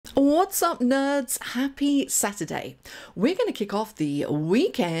What's up, nerds? Happy Saturday. We're going to kick off the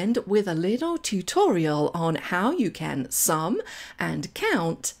weekend with a little tutorial on how you can sum and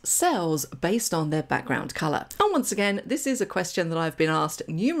count cells based on their background color. And once again, this is a question that I've been asked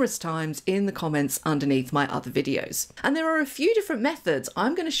numerous times in the comments underneath my other videos. And there are a few different methods.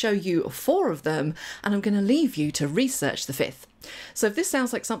 I'm going to show you 4 of them, and I'm going to leave you to research the 5th. So if this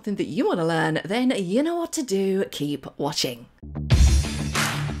sounds like something that you want to learn, then you know what to do. Keep watching.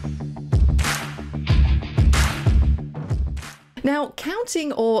 Now,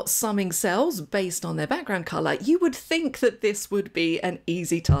 counting or summing cells based on their background color, you would think that this would be an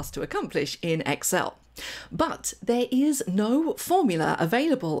easy task to accomplish in Excel. But there is no formula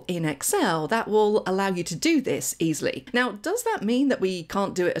available in Excel that will allow you to do this easily. Now, does that mean that we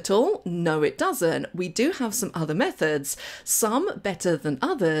can't do it at all? No, it doesn't. We do have some other methods, some better than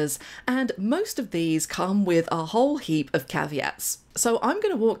others, and most of these come with a whole heap of caveats. So I'm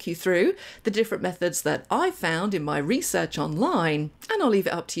going to walk you through the different methods that I found in my research online, and I'll leave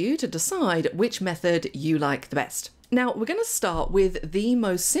it up to you to decide which method you like the best. Now, we're going to start with the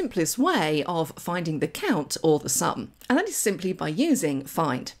most simplest way of finding the count or the sum, and that is simply by using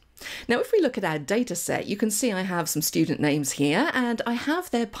find. Now, if we look at our data set, you can see I have some student names here, and I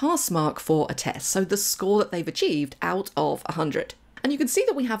have their pass mark for a test, so the score that they've achieved out of 100. And you can see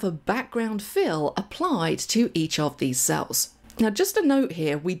that we have a background fill applied to each of these cells. Now, just a note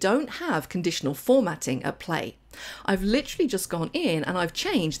here, we don't have conditional formatting at play. I've literally just gone in and I've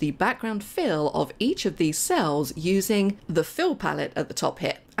changed the background fill of each of these cells using the fill palette at the top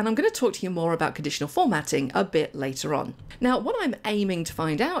here. And I'm going to talk to you more about conditional formatting a bit later on. Now, what I'm aiming to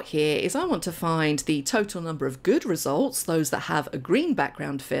find out here is I want to find the total number of good results, those that have a green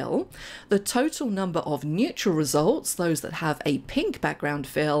background fill, the total number of neutral results, those that have a pink background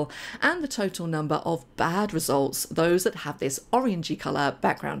fill, and the total number of bad results, those that have this orangey color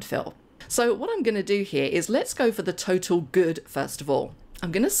background fill. So what I'm going to do here is let's go for the total good first of all.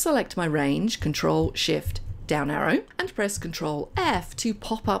 I'm going to select my range, Control Shift down arrow, and press Control F to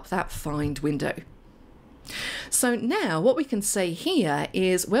pop up that find window. So now what we can say here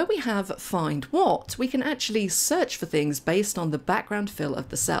is where we have find what, we can actually search for things based on the background fill of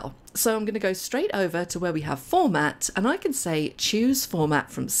the cell. So I'm going to go straight over to where we have format, and I can say choose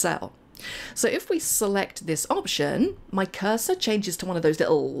format from cell. So if we select this option, my cursor changes to one of those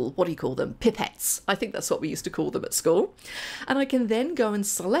little, what do you call them? Pipettes. I think that's what we used to call them at school. And I can then go and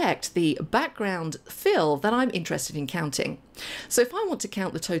select the background fill that I'm interested in counting. So if I want to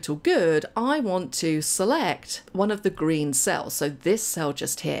count the total good, I want to select one of the green cells. So this cell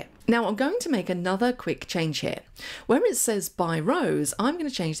just here. Now I'm going to make another quick change here. Where it says by rows, I'm going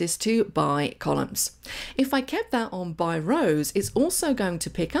to change this to by columns. If I kept that on by rows, it's also going to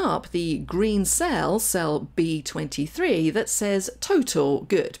pick up the green cell, cell B23, that says total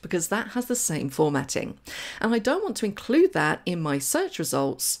good, because that has the same formatting. And I don't want to include that in my search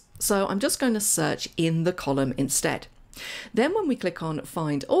results, so I'm just going to search in the column instead. Then when we click on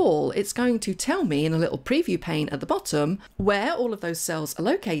Find All, it's going to tell me in a little preview pane at the bottom where all of those cells are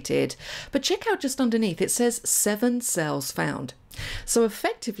located. But check out just underneath, it says 7 cells found. So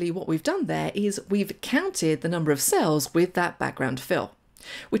effectively what we've done there is we've counted the number of cells with that background fill,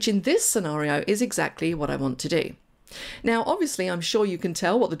 which in this scenario is exactly what I want to do. Now, obviously, I'm sure you can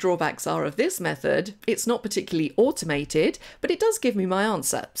tell what the drawbacks are of this method. It's not particularly automated, but it does give me my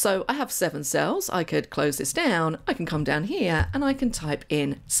answer. So I have 7 cells. I could close this down. I can come down here and I can type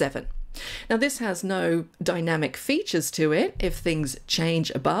in 7. Now, this has no dynamic features to it. If things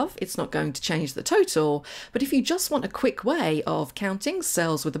change above, it's not going to change the total. But if you just want a quick way of counting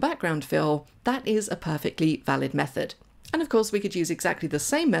cells with a background fill, that is a perfectly valid method. And of course, we could use exactly the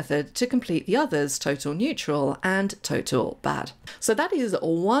same method to complete the others, total neutral and total bad. So that is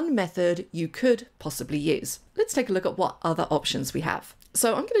one method you could possibly use. Let's take a look at what other options we have.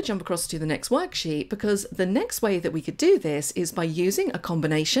 So I'm going to jump across to the next worksheet, because the next way that we could do this is by using a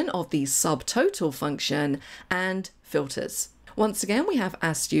combination of the SUBTOTAL function and filters. Once again, we have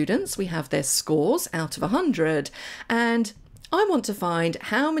our students, we have their scores out of 100, and I want to find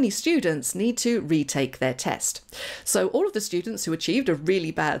how many students need to retake their test. So all of the students who achieved a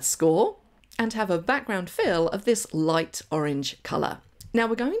really bad score and have a background fill of this light orange color. Now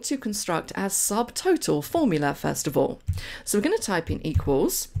we're going to construct our subtotal formula first of all. So we're going to type in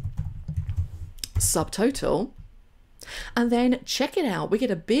equals subtotal, and then check it out. We get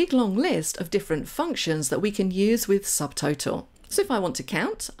a big long list of different functions that we can use with subtotal. So if I want to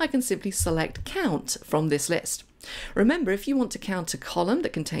count, I can simply select count from this list. Remember, if you want to count a column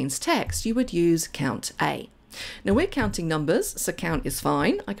that contains text, you would use count A. Now we're counting numbers, so count is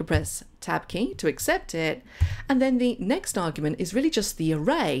fine. I can press Tab key to accept it. And then the next argument is really just the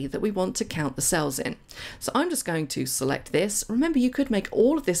array that we want to count the cells in. So I'm just going to select this. Remember, you could make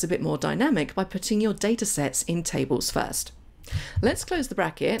all of this a bit more dynamic by putting your data sets in tables first. Let's close the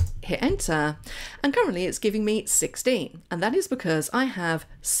bracket, hit enter, and currently it's giving me 16. And that is because I have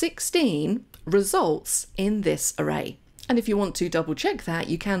 16 results in this array. And if you want to double check that,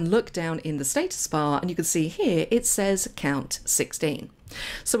 you can look down in the status bar and you can see here it says count 16.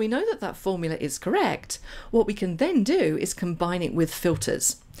 So we know that that formula is correct. What we can then do is combine it with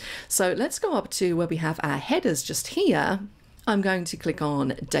filters. So let's go up to where we have our headers just here. I'm going to click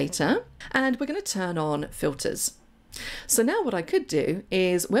on data and we're going to turn on filters. So now what I could do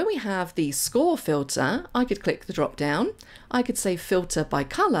is where we have the score filter, I could click the drop down, I could say filter by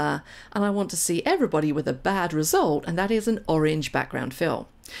color, and I want to see everybody with a bad result, and that is an orange background fill.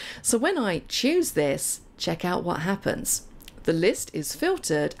 So when I choose this, check out what happens. The list is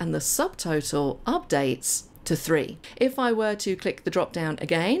filtered and the subtotal updates to 3. If I were to click the drop down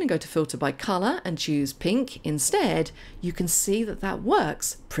again and go to filter by color and choose pink instead, you can see that that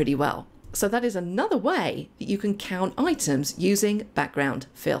works pretty well. So that is another way that you can count items using background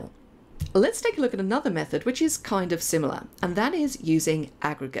fill. Let's take a look at another method which is kind of similar, and that is using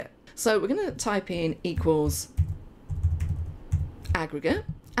aggregate. So we're going to type in equals aggregate,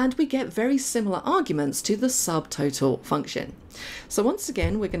 and we get very similar arguments to the subtotal function. So once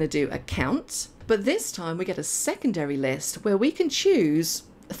again, we're going to do a count, but this time we get a secondary list where we can choose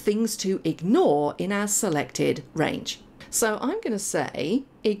things to ignore in our selected range. So I'm going to say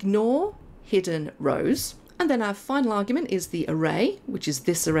ignore hidden rows, and then our final argument is the array, which is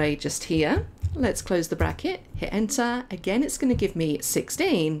this array just here. Let's close the bracket, hit enter. Again, it's going to give me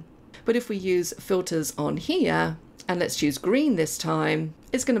 16, but if we use filters on here, and let's choose green this time,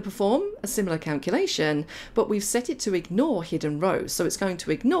 it's going to perform a similar calculation, but we've set it to ignore hidden rows, so it's going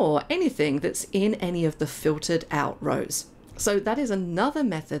to ignore anything that's in any of the filtered out rows. So that is another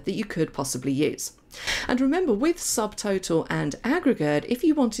method that you could possibly use. And remember, with subtotal and aggregate, if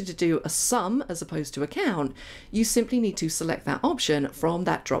you wanted to do a sum as opposed to a count, you simply need to select that option from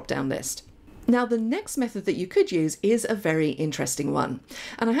that drop-down list. Now, the next method that you could use is a very interesting one.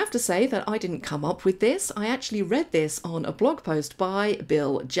 And I have to say that I didn't come up with this. I actually read this on a blog post by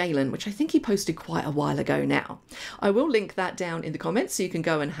Bill Jalen, which I think he posted quite a while ago now. I will link that down in the comments so you can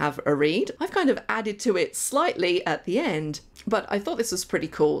go and have a read. I've kind of added to it slightly at the end, but I thought this was pretty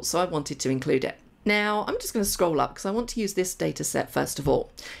cool, so I wanted to include it. Now, I'm just going to scroll up because I want to use this data set first of all.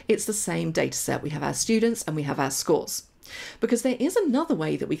 It's the same data set. We have our students and we have our scores. Because there is another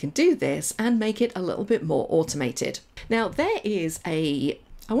way that we can do this and make it a little bit more automated. Now, there is I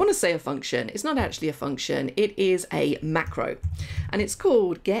want to say a function. It's not actually a function. It is a macro, and it's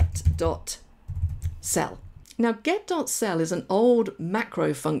called GET.CELL. Now, GET.CELL is an old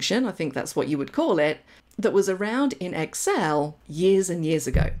macro function, I think that's what you would call it, that was around in Excel years and years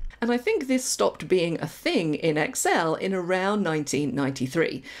ago. And I think this stopped being a thing in Excel in around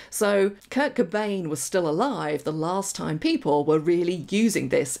 1993. So Kurt Cobain was still alive the last time people were really using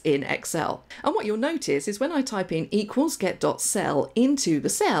this in Excel. And what you'll notice is when I type in equals get.cell into the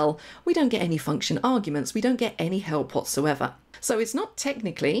cell, we don't get any function arguments. We don't get any help whatsoever. So it's not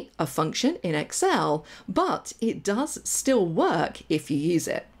technically a function in Excel, but it does still work if you use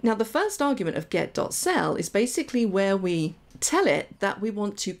it. Now, the first argument of get.cell is basically where we tell it that we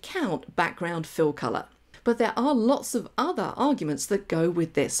want to count background fill color. But there are lots of other arguments that go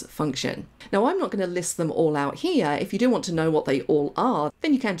with this function. Now, I'm not going to list them all out here. If you do want to know what they all are,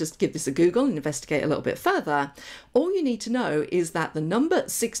 then you can just give this a Google and investigate a little bit further. All you need to know is that the number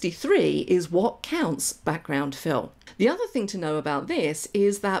 63 is what counts background fill. The other thing to know about this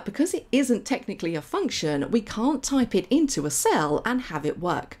is that because it isn't technically a function, we can't type it into a cell and have it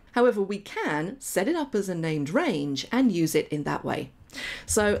work. However, we can set it up as a named range and use it in that way.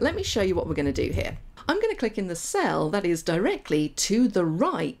 So let me show you what we're going to do here. I'm going to click in the cell that is directly to the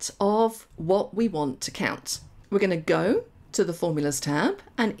right of what we want to count. We're going to go to the Formulas tab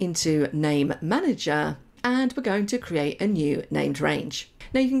and into Name Manager, and we're going to create a new named range.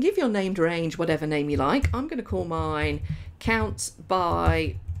 Now, you can give your named range whatever name you like. I'm going to call mine Count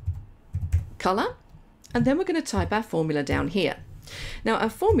by Color, and then we're going to type our formula down here. Now, our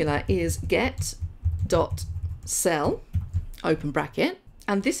formula is get.cell, open bracket,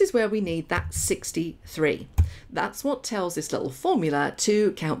 and this is where we need that 63. That's what tells this little formula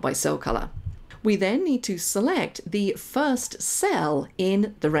to count by cell color. We then need to select the first cell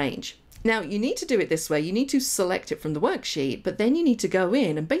in the range. Now you need to do it this way. You need to select it from the worksheet, but then you need to go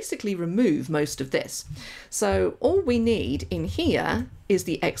in and basically remove most of this. So all we need in here is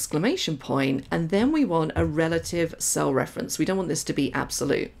the exclamation point, and then we want a relative cell reference. We don't want this to be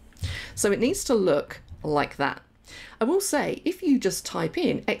absolute. So it needs to look like that. I will say, if you just type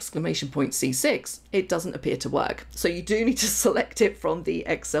in exclamation point C6, it doesn't appear to work. So you do need to select it from the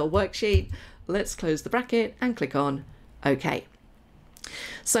Excel worksheet. Let's close the bracket and click on OK.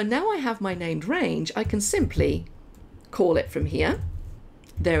 So now I have my named range, I can simply call it from here.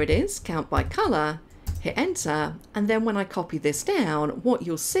 There it is, count by color, hit enter, and then when I copy this down, what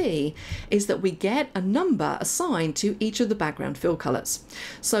you'll see is that we get a number assigned to each of the background fill colors.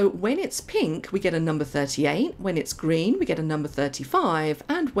 So when it's pink, we get a number 38, when it's green, we get a number 35,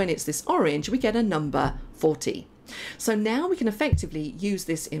 and when it's this orange, we get a number 40. So now we can effectively use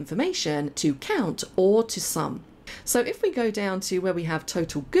this information to count or to sum. So if we go down to where we have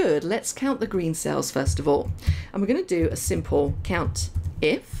total good, let's count the green cells first of all. And we're going to do a simple count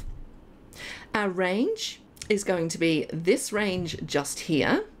if. Our range is going to be this range just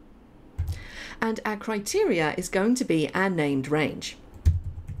here. And our criteria is going to be our named range.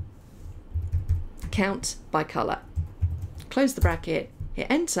 Count by color. Close the bracket, hit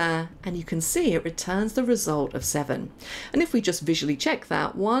enter, and you can see it returns the result of 7. And if we just visually check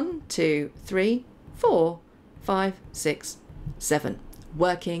that, 1, 2, 3, 4, 5, 6, 7,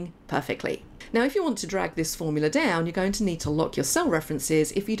 working perfectly. Now, if you want to drag this formula down, you're going to need to lock your cell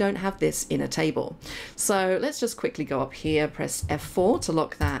references if you don't have this in a table. So let's just quickly go up here, press F4 to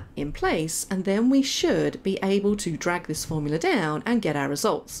lock that in place, and then we should be able to drag this formula down and get our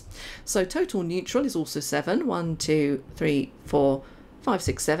results. So total neutral is also 7, 1, 2, 3, 4, 5,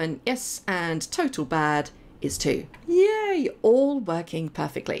 6, 7, yes, and total bad is 2. Yay, all working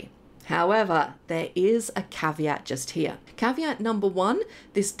perfectly. However, there is a caveat just here. Caveat number 1,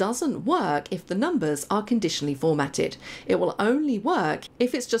 this doesn't work if the numbers are conditionally formatted. It will only work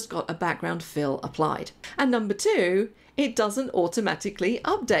if it's just got a background fill applied. And number 2, it doesn't automatically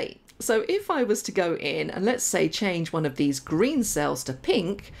update. So if I was to go in and let's say change one of these green cells to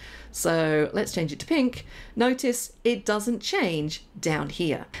pink, so let's change it to pink, notice it doesn't change down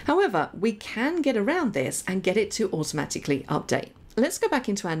here. However, we can get around this and get it to automatically update. Let's go back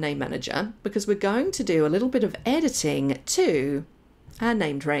into our name manager because we're going to do a little bit of editing to our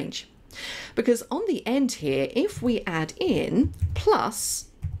named range. Because on the end here, if we add in plus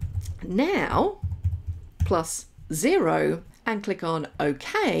now plus 0 and click on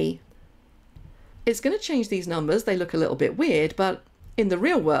OK, it's going to change these numbers. They look a little bit weird, but in the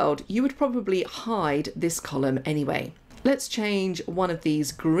real world, you would probably hide this column anyway. Let's change one of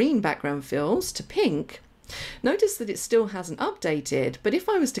these green background fills to pink. Notice that it still hasn't updated, but if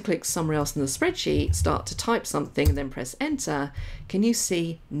I was to click somewhere else in the spreadsheet, start to type something and then press enter, can you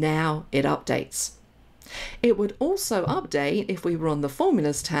see now it updates? It would also update if we were on the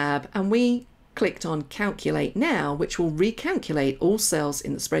formulas tab and we clicked on calculate now, which will recalculate all cells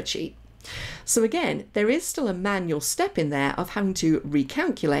in the spreadsheet. So again, there is still a manual step in there of having to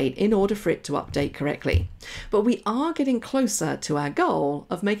recalculate in order for it to update correctly. But we are getting closer to our goal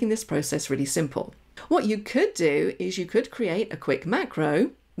of making this process really simple. What you could do is you could create a quick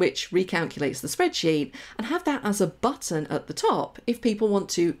macro which recalculates the spreadsheet and have that as a button at the top if people want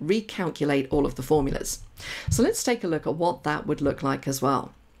to recalculate all of the formulas. So let's take a look at what that would look like as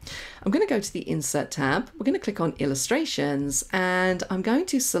well. I'm going to go to the Insert tab, we're going to click on Illustrations, and I'm going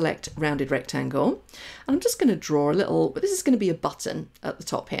to select Rounded Rectangle, and I'm just going to draw a little, but this is going to be a button at the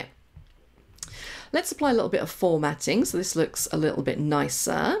top here. Let's apply a little bit of formatting so this looks a little bit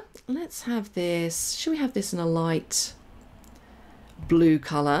nicer. Let's have this, should we have this in a light blue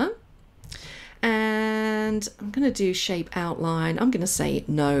colour? And I'm going to do shape outline, I'm going to say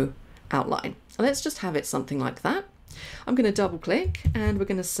no outline. Let's just have it something like that. I'm going to double click and we're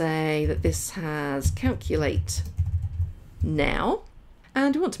going to say that this has calculate now,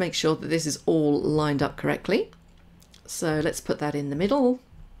 and we want to make sure that this is all lined up correctly. So let's put that in the middle,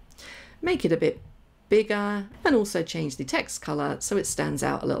 make it a bit bigger, and also change the text color so it stands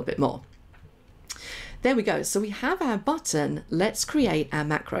out a little bit more. There we go. So we have our button. Let's create our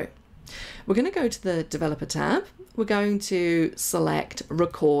macro. We're going to go to the Developer tab. We're going to select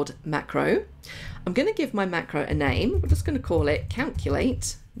Record Macro. I'm going to give my macro a name. We're just going to call it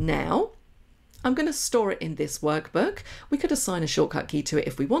Calculate Now. I'm going to store it in this workbook. We could assign a shortcut key to it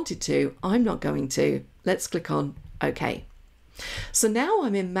if we wanted to. I'm not going to. Let's click on OK. So now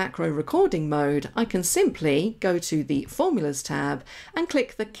I'm in macro recording mode. I can simply go to the Formulas tab and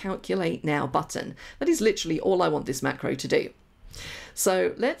click the Calculate Now button. That is literally all I want this macro to do.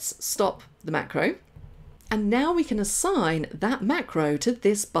 So let's stop the macro And now we can assign that macro to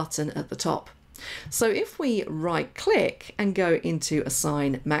this button at the top. So if we right click and go into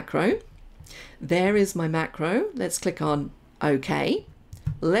assign macro, there is my macro. Let's click on OK.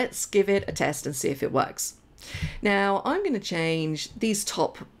 Let's give it a test and see if it works. Now I'm going to change these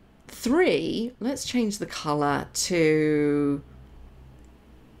top 3. Let's change the color to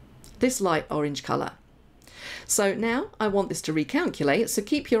this light orange color. So now I want this to recalculate, so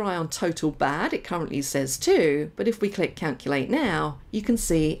keep your eye on total bad. It currently says 2, but if we click calculate now, you can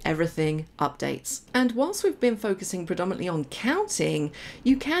see everything updates. And whilst we've been focusing predominantly on counting,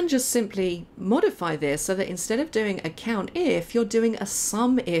 you can just simply modify this so that instead of doing a count if, you're doing a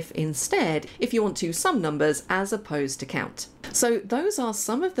sum if instead, if you want to sum numbers as opposed to count. So those are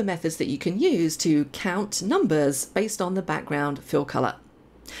some of the methods that you can use to count numbers based on the background fill color.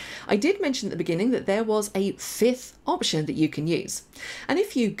 I did mention at the beginning that there was a 5th option that you can use. And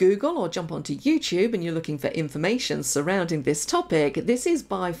if you Google or jump onto YouTube and you're looking for information surrounding this topic, this is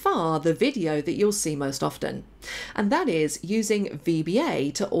by far the video that you'll see most often. And that is using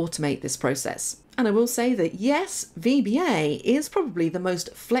VBA to automate this process. And I will say that yes, VBA is probably the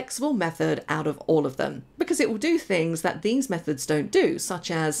most flexible method out of all of them, because it will do things that these methods don't do,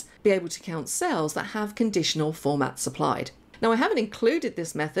 such as be able to count cells that have conditional formats supplied. Now, I haven't included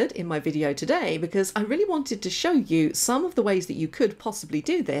this method in my video today because I really wanted to show you some of the ways that you could possibly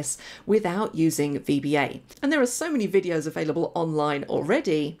do this without using VBA. And there are so many videos available online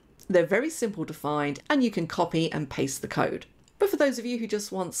already. They're very simple to find and you can copy and paste the code. But for those of you who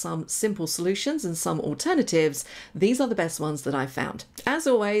just want some simple solutions and some alternatives, these are the best ones that I've found. As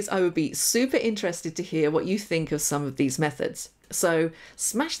always, I would be super interested to hear what you think of some of these methods. So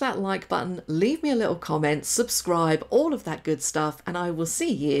smash that like button, leave me a little comment, subscribe, all of that good stuff, and I will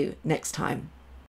see you next time.